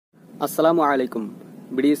আসসালামু আলাইকুম।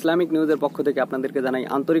 BD Islamic নিউজের পক্ষ থেকে আপনাদেরকে জানাই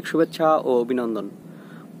আন্তরিক শুভেচ্ছা ও অভিনন্দন।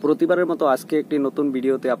 প্রতিবারের মতো আজকে একটি নতুন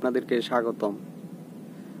ভিডিওতে আপনাদেরকে স্বাগতম।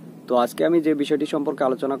 তো আজকে আমি যে বিষয়টি সম্পর্কে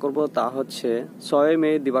আলোচনা করব তা হচ্ছে 6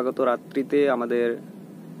 মে দিবাগত রাত্রিতে আমাদের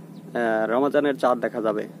রমজানের চাঁদ দেখা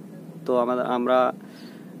যাবে। তো আমরা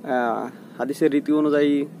হাদিসের রীতি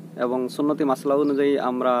অনুযায়ী এবং সুন্নতি মাসলা অনুযায়ী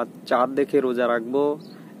আমরা চাঁদ দেখে রোজা রাখবো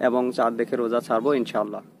এবং চাঁদ দেখে রোজা ছাড়বো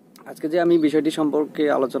ইনশাআল্লাহ। আজকে যে আমি বিষয়টি সম্পর্কে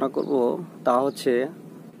আলোচনা করব তা হচ্ছে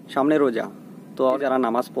সামনে রোজা। তো যারা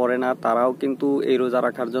নামাজ পড়ে না তারাও কিন্তু এই রোজা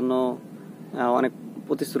রাখার জন্য অনেক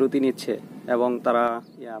প্রতিশ্রুতি নিচ্ছে এবং তারা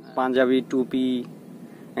পাঞ্জাবি, টুপি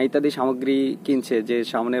ইত্যাদি সামগ্রী কিনছে যে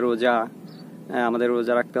সামনে রোজা, আমাদের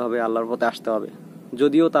রোজা রাখতে হবে, আল্লাহর পথে আসতে হবে।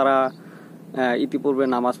 যদিও তারা ইতিপূর্বে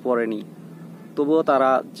নামাজ পড়েনি, তবুও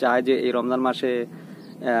তারা চায় যে এই রমজান মাসে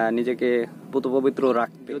নিজেকে পবিত্র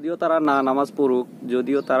রাখতে। যদিও তারা নামাজ পড়ুক,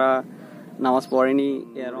 যদিও তারা নামাজ পড়েনি,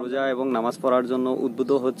 রোজা এবং নামাজ পড়ার জন্য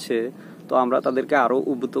উদ্বুদ্ধ হচ্ছে, তো আমরা তাদেরকে আরো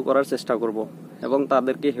উদ্বুদ্ধ করার চেষ্টা করব এবং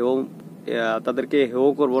তাদেরকে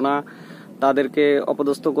হেয় করব না, তাদেরকে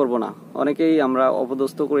অপদস্থ করব না। অনেকেই আমরা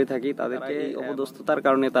অপদস্থ করে থাকি, তাদেরকে অপদস্থতার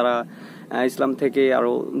কারণে তারা ইসলাম থেকে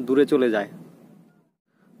আরো দূরে চলে যায়।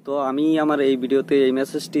 তো আমি আমার এই ভিডিওতে এই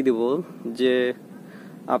মেসেজটি দেব যে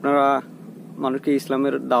আপনারা মানুষকে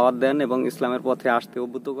ইসলামের দাওয়াত দেন এবং ইসলামের পথে আসতে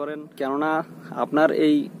উদ্বুদ্ধ করেন। কেননা আপনার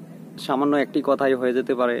এই সামান্য একটি কথাই হয়ে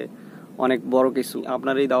যেতে পারে অনেক বড় কিছু।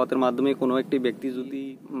 আপনার এই দাওয়াতের মাধ্যমে কোনো একটি ব্যক্তি যদি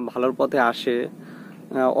ভালোর পথে আসে,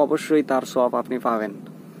 অবশ্যই তার সওয়াব আপনি পাবেন।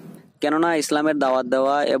 কেননা ইসলামের দাওয়াত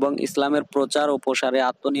দেওয়া এবং ইসলামের প্রচার ও প্রসারে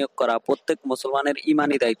আত্মনিয়োগ করা প্রত্যেক মুসলমানের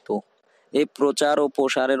ইমানি দায়িত্ব। এই প্রচার ও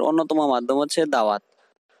প্রসারের অন্যতম মাধ্যম হচ্ছে দাওয়াত।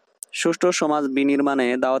 সুষ্ঠু সমাজ বিনির্মাণে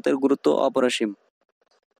দাওয়াতের গুরুত্ব অপরিসীম।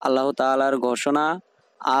 আল্লাহ তাআলার ঘোষণা,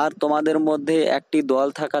 আর তোমাদের মধ্যে একটি দল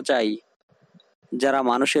থাকা চাই যারা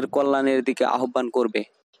মানুষের কল্যাণের দিকে আহ্বান করবে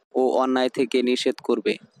ও অন্যায় থেকে নিষেধ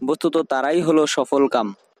করবে। বস্তুত তারাই হলো সফল কাম।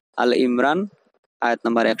 আল ইমরান আয়াত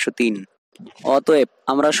নাম্বার 103। অতএব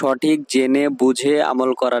আমরা সঠিক জেনে বুঝে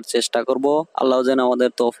আমল করার চেষ্টা করব। আল্লাহ যেন আমাদের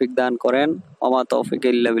তৌফিক দান করেন। ওমা তৌফিক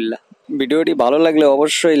ইল্লা বিল্লাহ। ভিডিওটি ভালো লাগলে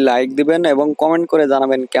অবশ্যই লাইক দিবেন এবং কমেন্ট করে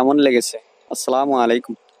জানাবেন কেমন লেগেছে। আসসালামু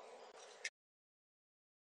আলাইকুম।